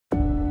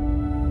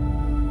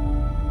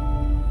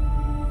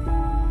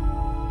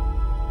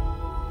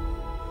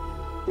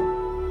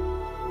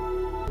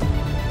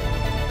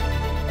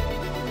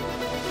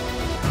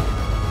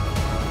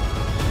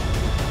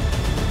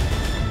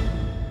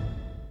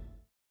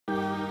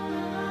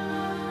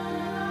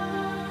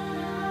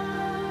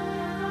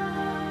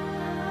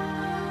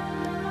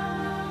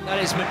That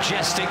is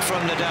majestic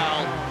from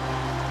Nadal.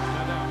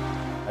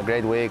 A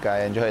great week.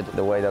 I enjoyed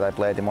the way that I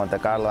played in Monte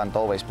Carlo, and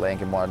always playing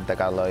in Monte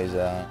Carlo is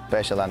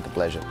special and a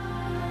pleasure.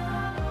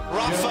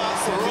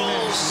 Rafa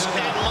rules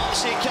in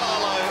Monte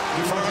Carlo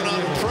for an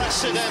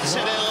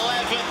unprecedented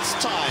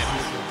 11th time.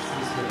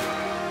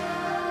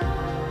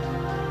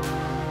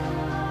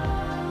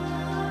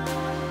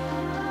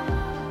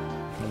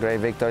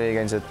 Great victory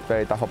against a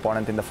very tough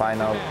opponent in the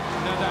final.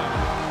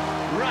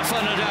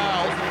 Rafael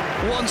Nadal,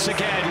 once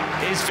again,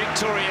 is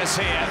victorious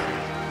here.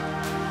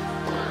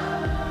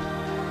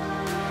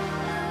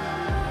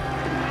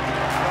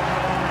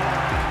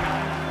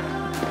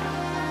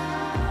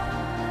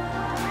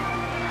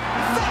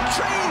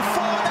 Victory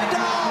for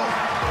Nadal!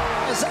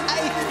 His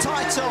 8th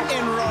title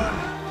in Rome.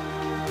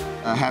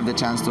 I have the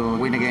chance to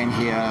win again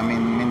here. I mean,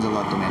 it means a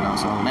lot to me now.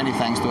 So many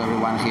thanks to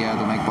everyone here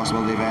to make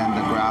possible the event,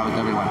 the crowd,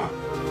 everyone.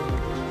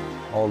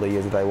 All the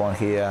years that I won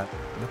here,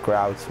 the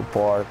crowd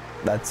support,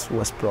 that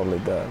was probably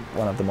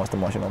one of the most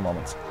emotional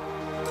moments.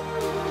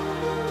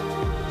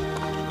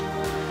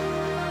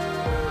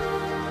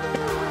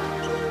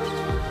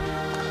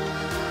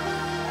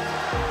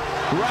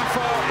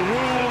 Rafa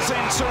rules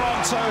in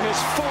Toronto,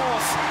 his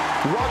 4th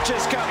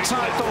Rogers Cup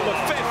title, the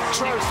 5th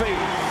trophy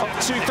of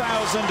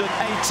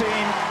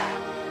 2018.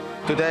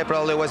 Today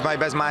probably was my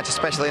best match,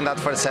 especially in that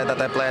first set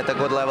that I played a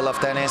good level of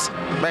tennis.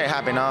 Very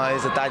happy now.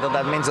 It's a title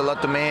that means a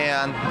lot to me,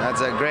 and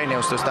that's a great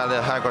news to start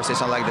a hardcore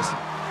season like this.